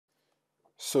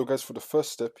So guys, for the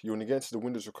first step, you want to get into the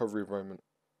Windows recovery environment.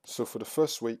 So for the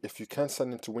first way, if you can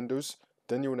sign into Windows,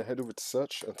 then you want to head over to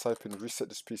search and type in reset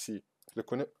this PC.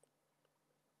 Click on it.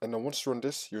 And now once you're on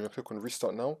this, you're going to click on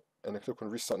restart now, and then click on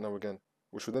restart now again,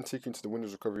 which will then take you into the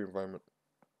Windows recovery environment.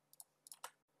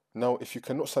 Now, if you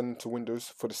cannot sign into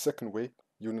Windows, for the second way,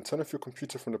 you want to turn off your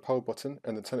computer from the power button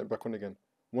and then turn it back on again.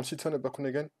 Once you turn it back on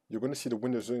again, you're going to see the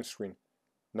Windows Zoom screen.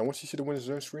 Now once you see the Windows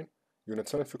Zoom screen, you're going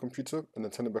to turn off your computer and then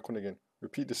turn it back on again.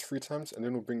 Repeat this 3 times and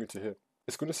then it'll bring you to here.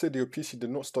 It's going to say that your PC did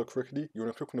not start correctly. You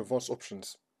want to click on advanced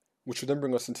options, which will then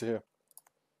bring us into here.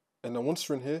 And now once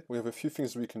you're in here, we have a few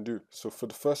things we can do. So for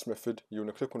the first method, you want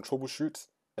to click on troubleshoot,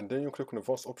 and then you'll click on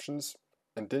advanced options,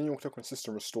 and then you'll click on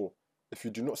system restore. If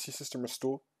you do not see system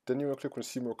restore, then you want to click on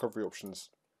SEMA recovery options.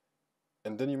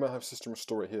 And then you might have system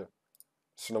restore right here.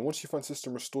 So now once you find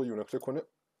system restore, you want to click on it.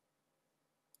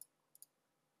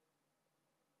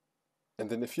 And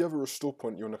then if you have a restore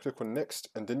point, you want to click on next,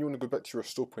 and then you want to go back to your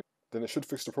restore point. Then it should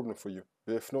fix the problem for you.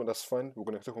 But if not, that's fine. We're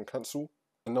going to click on cancel.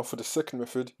 And now for the second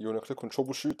method, you want to click on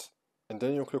troubleshoot, and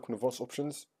then you'll click on advanced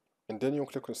options, and then you'll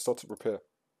click on startup repair.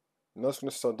 Now it's going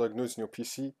to start diagnosing your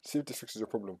PC, see if this fixes your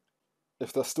problem.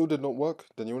 If that still did not work,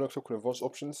 then you want to click on advanced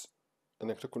options, and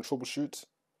then click on troubleshoot,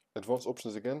 advanced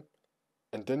options again,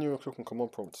 and then you want to click on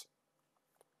command prompt.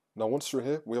 Now once you're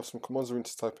here, we have some commands we need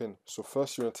to type in. So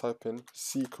first you want to type in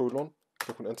C:, click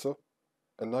on enter,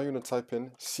 and now you're going to type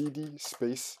in cd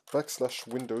space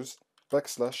 /windows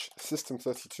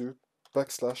 /system32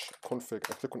 /config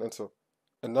and click on enter.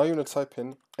 And now you're going to type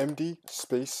in md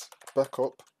space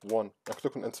backup 1 and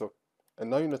click on enter. And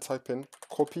now you're going to type in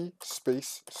copy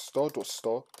space **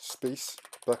 space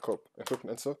backup and click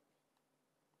on enter.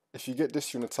 If you get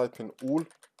this, you're going to type in all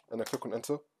and then click on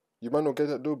enter. You might not get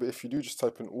that though, but if you do, just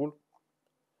type in all.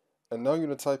 And now you're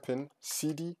going to type in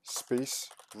cd space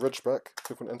regback,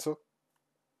 click on enter.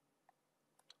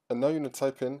 And now you're going to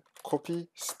type in copy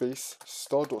space **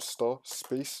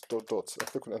 space ... and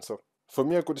click on enter. For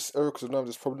me, I got this error because I don't have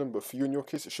this problem, but for you in your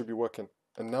case, it should be working.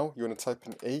 And now you're going to type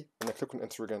in A and then click on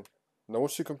enter again. Now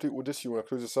once you complete all this, you want to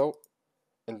close this out,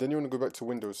 and then you want to go back to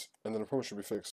Windows, and then the problem should be fixed.